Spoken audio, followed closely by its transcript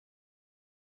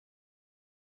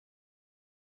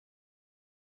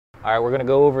All right, we're going to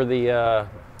go over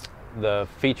the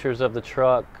features of the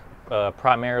truck,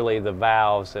 primarily the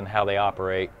valves and how they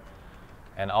operate.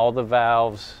 And all the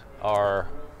valves are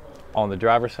on the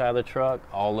driver's side of the truck,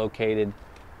 all located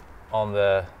on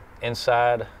the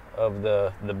inside of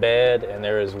the bed, and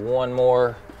there is one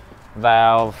more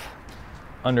valve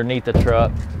underneath the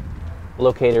truck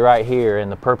located right here.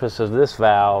 And the purpose of this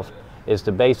valve is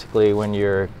to basically, when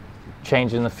you're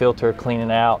changing the filter,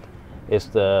 cleaning out, it's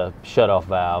the shutoff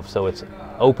valve. So it's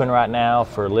open right now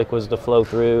for liquids to flow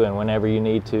through, and whenever you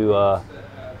need to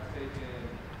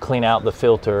clean out the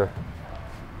filter,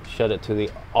 shut it to the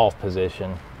off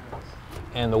position.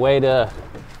 And the way to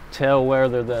tell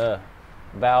whether the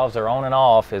valves are on and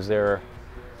off is they're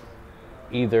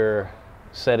either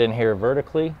set in here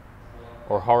vertically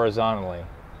or horizontally.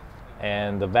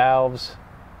 And the valves,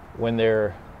 when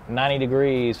they're 90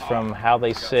 degrees from how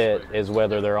they sit, is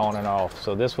whether they're on and off.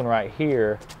 So this one right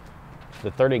here,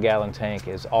 the 30-gallon tank,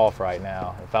 is off right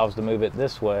now. If I was to move it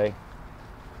this way,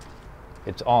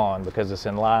 it's on because it's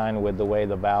in line with the way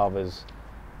the valve is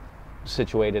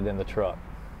situated in the truck.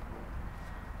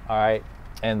 All right,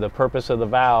 and the purpose of the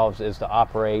valves is to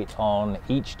operate on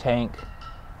each tank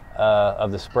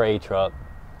of the spray truck.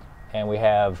 And we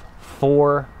have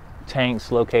 4 tanks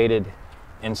located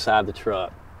inside the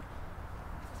truck.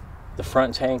 The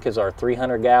front tank is our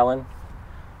 300-gallon.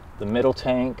 The middle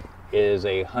tank is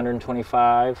a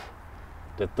 125.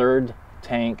 The third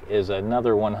tank is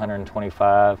another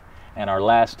 125. And our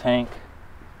last tank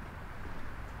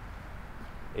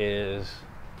is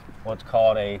what's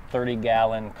called a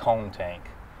 30-gallon cone tank.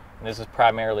 And this is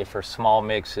primarily for small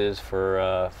mixes,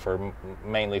 for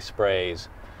mainly sprays.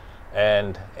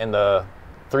 And in the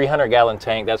 300-gallon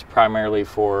tank, that's primarily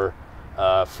for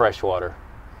fresh water.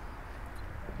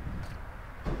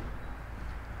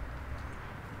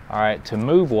 All right, to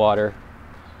move water,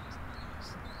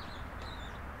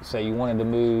 say you wanted to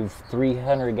move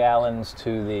 300 gallons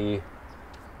to the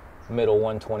middle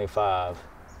 125.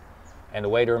 And the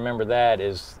way to remember that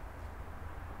is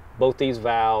both these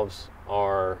valves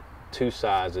are 2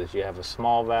 sizes. You have a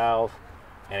small valve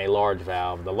and a large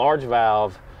valve. The large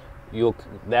valve,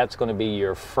 that's going to be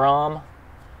your from,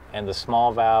 and the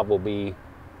small valve will be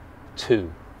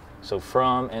to. So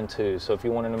from and to. So if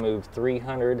you wanted to move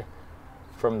 300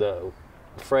 from the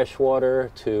fresh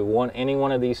water to any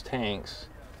one of these tanks,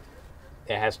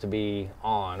 it has to be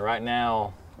on. Right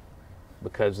now,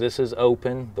 because this is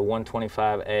open, the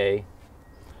 125A,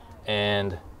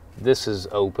 and this is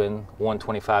open,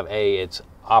 125A, it's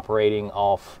operating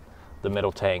off the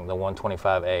middle tank, the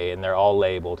 125A, and they're all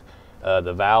labeled.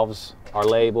 The valves are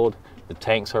labeled, the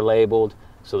tanks are labeled,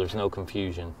 so there's no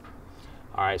confusion.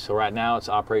 All right, so right now it's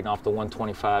operating off the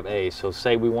 125A. So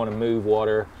say we want to move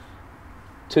water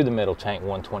to the middle tank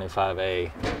 125A.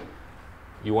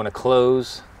 You want to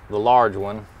close the large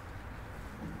one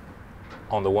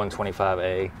on the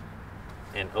 125A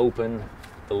and open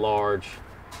the large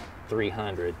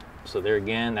 300. So there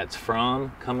again, that's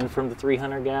coming from the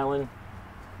 300-gallon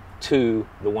to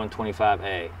the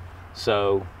 125A.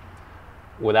 So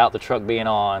without the truck being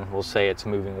on, we'll say it's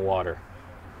moving water.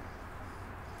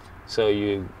 So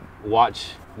you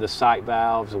watch the sight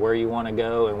valves, where you want to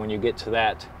go, and when you get to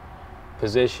that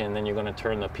position, then you're going to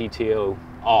turn the PTO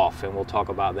off, and we'll talk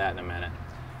about that in a minute.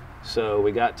 So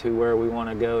we got to where we want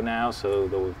to go now. So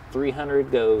the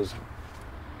 300 goes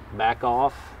back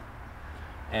off,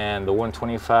 and the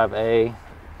 125A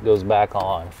goes back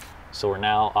on. So we're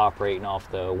now operating off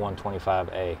the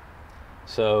 125A.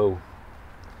 So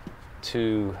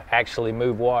to actually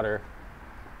move water,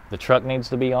 the truck needs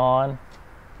to be on.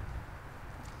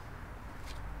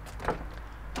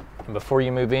 And before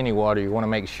you move any water, you want to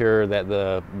make sure that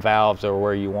the valves are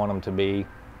where you want them to be.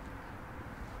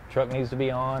 Truck needs to be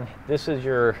on. This is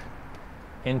your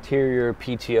interior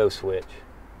PTO switch.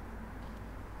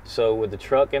 So with the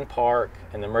truck in park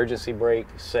and the emergency brake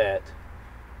set,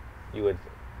 you would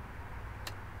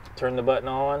turn the button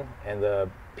on and the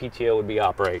PTO would be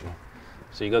operating.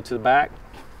 So you go to the back,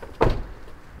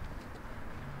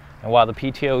 and while the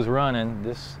PTO is running,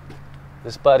 this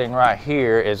button right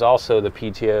here is also the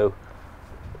PTO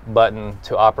button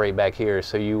to operate back here.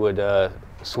 So you would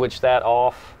switch that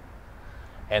off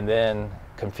and then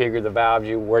configure the valves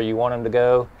where you want them to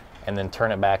go, and then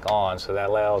turn it back on. So that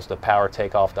allows the power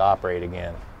takeoff to operate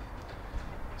again.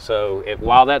 So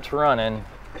while that's running,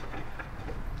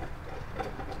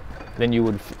 then you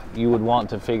would want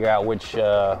to figure out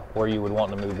where you would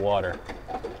want to move water.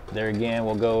 There again,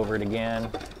 we'll go over it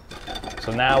again.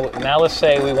 So now let's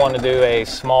say we want to do a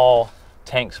small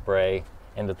tank spray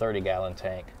in the 30-gallon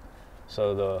tank.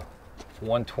 So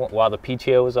while the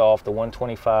PTO is off, the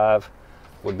 125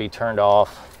 would be turned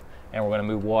off, and we're going to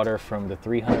move water from the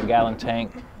 300-gallon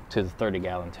tank to the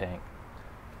 30-gallon tank.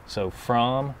 So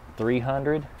from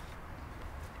 300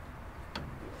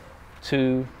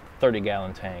 to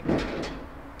 30-gallon tank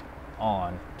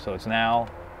on. So it's now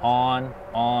on,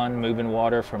 moving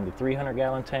water from the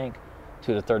 300-gallon tank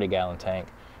to the 30-gallon tank.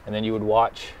 And then you would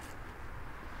watch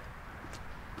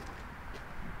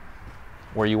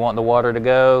where you want the water to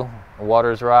go.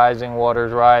 Water's rising,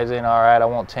 water's rising. All right, I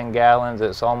want 10 gallons.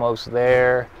 It's almost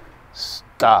there.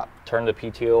 Stop. Turn the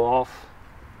PTO off.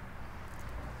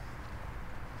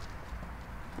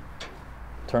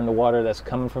 Turn the water that's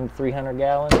coming from 300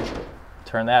 gallons.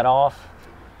 Turn that off.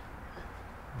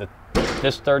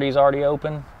 This 30 is already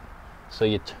open. So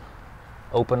you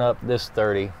open up this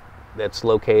 30 that's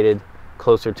located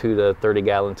closer to the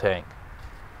 30-gallon tank.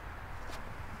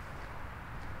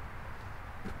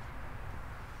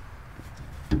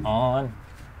 On,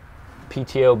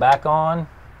 PTO back on,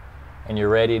 and you're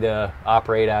ready to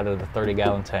operate out of the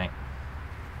 30-gallon tank.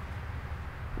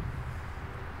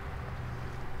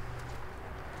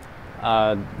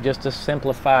 Just to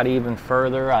simplify it even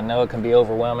further, I know it can be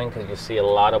overwhelming because you see a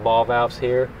lot of ball valves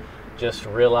here. Just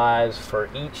realize for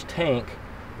each tank,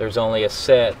 there's only a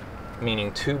set,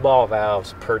 meaning 2 ball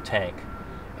valves per tank,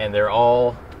 and they're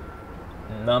all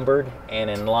numbered and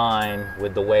in line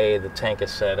with the way the tank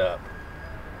is set up.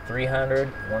 300,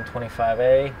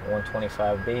 125A,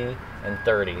 125B, and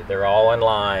 30. They're all in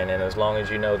line, and as long as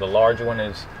you know the large one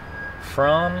is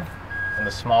from and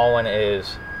the small one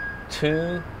is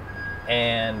to,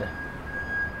 and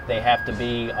they have to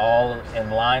be all in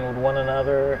line with one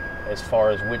another as far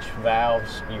as which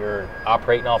valves you're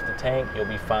operating off the tank, you'll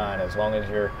be fine. As long as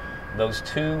those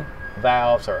 2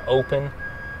 valves are open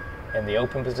in the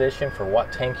open position for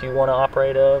what tank you want to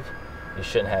operate of, you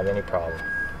shouldn't have any problem.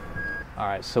 All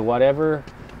right, so whatever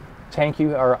tank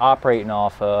you are operating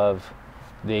off of,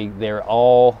 they're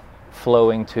all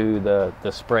flowing to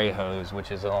the spray hose,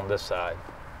 which is on this side.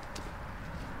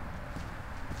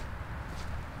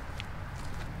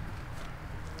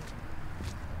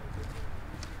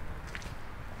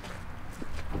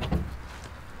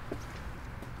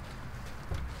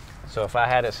 So if I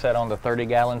had it set on the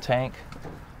 30-gallon tank,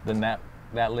 then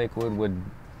that liquid would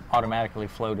automatically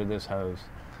flow to this hose.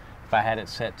 If I had it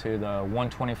set to the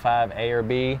 125 A or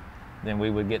B, then we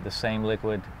would get the same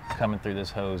liquid coming through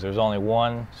this hose. There's only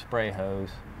one spray hose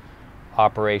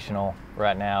operational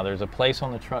right now. There's a place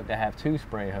on the truck to have 2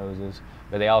 spray hoses,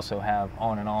 but they also have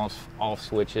on and off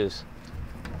switches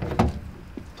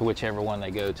to whichever one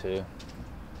they go to.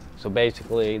 So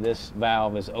basically this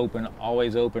valve is open,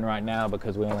 always open right now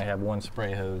because we only have one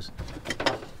spray hose.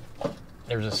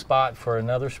 There's a spot for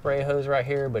another spray hose right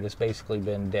here, but it's basically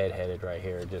been deadheaded right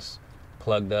here, just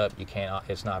plugged up. You can't,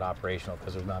 it's not operational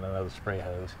because there's not another spray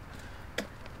hose.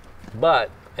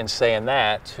 But in saying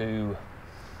that, you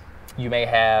may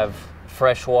have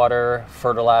freshwater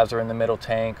fertilizer in the middle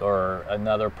tank or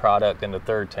another product in the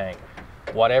third tank.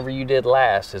 Whatever you did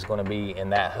last is going to be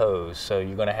in that hose. So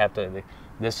you're going to have to,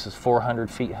 this is 400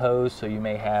 feet hose, so you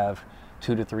may have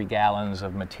 2 to 3 gallons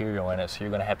of material in it. So you're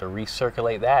going to have to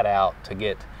recirculate that out to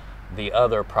get the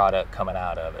other product coming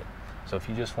out of it. So if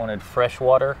you just wanted fresh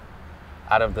water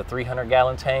out of the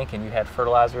 300-gallon tank and you had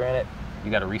fertilizer in it, you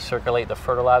got to recirculate the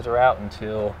fertilizer out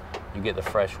until you get the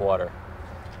fresh water.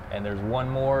 And there's one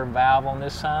more valve on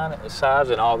this side,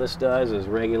 and all this does is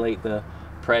regulate the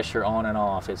pressure on and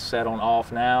off. It's set on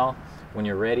off now. When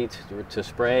you're ready to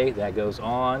spray, that goes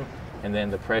on, and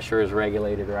then the pressure is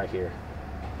regulated right here.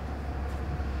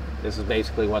 This is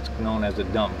basically what's known as a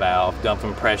dump valve,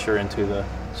 dumping pressure into the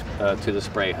to the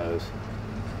spray hose.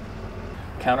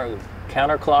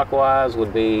 Counterclockwise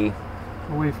would be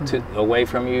away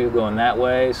from you, going that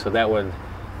way, so that would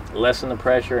lessen the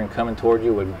pressure, and coming toward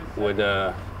you would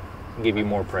give you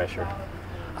more pressure.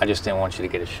 I just didn't want you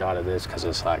to get a shot of this because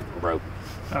it's like broke.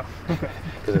 Oh, okay.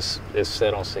 Because it's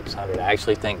set on 600. I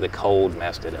actually think the cold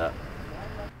messed it up.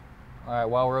 All right,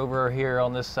 while we're over here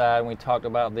on this side, we talked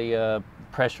about the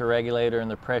pressure regulator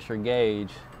and the pressure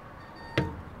gauge.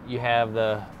 You have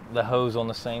the hose on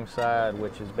the same side,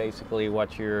 which is basically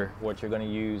what you're going to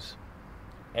use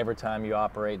every time you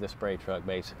operate the spray truck.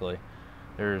 Basically,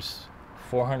 there's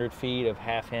 400 feet of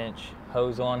half-inch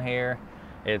hose on here.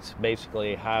 It's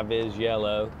basically high-vis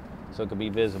yellow, so it could be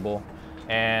visible.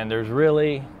 And there's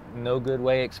really no good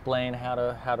way to explain how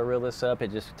to reel this up.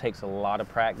 It just takes a lot of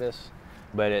practice,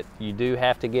 but you do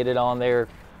have to get it on there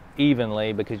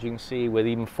evenly, because you can see with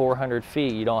even 400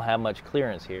 feet you don't have much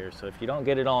clearance here. So if you don't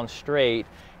get it on straight,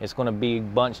 it's going to be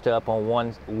bunched up on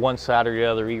one side or the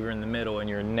other, either in the middle, and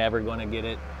you're never going to get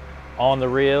it on the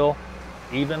reel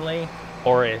evenly.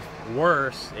 Or if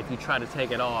worse, if you try to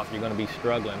take it off, you're gonna be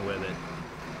struggling with it.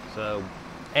 So,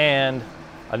 and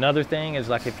another thing is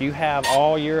like if you have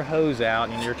all your hose out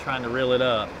and you're trying to reel it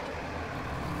up,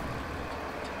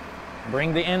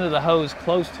 bring the end of the hose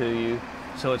close to you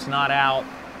so it's not out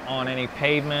on any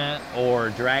pavement or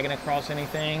dragging across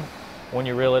anything when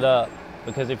you reel it up.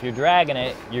 Because if you're dragging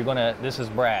it, this is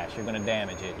brass, you're gonna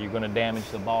damage it. You're gonna damage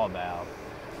the ball valve.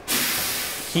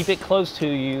 Keep it close to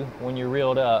you when you're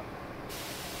reeled up.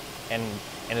 And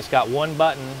it's got one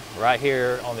button right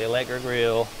here on the electric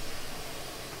reel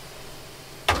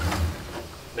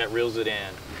that reels it in.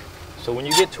 So when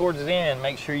you get towards the end,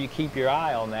 make sure you keep your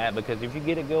eye on that, because if you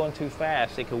get it going too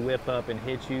fast, it could whip up and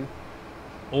hit you,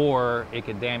 or it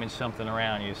could damage something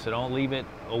around you. So don't leave it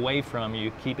away from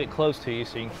you. Keep it close to you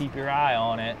so you can keep your eye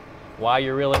on it while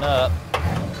you're reeling up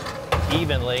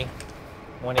evenly.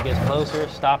 When it gets closer,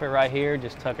 stop it right here,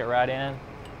 just tuck it right in,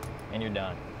 and you're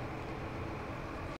done.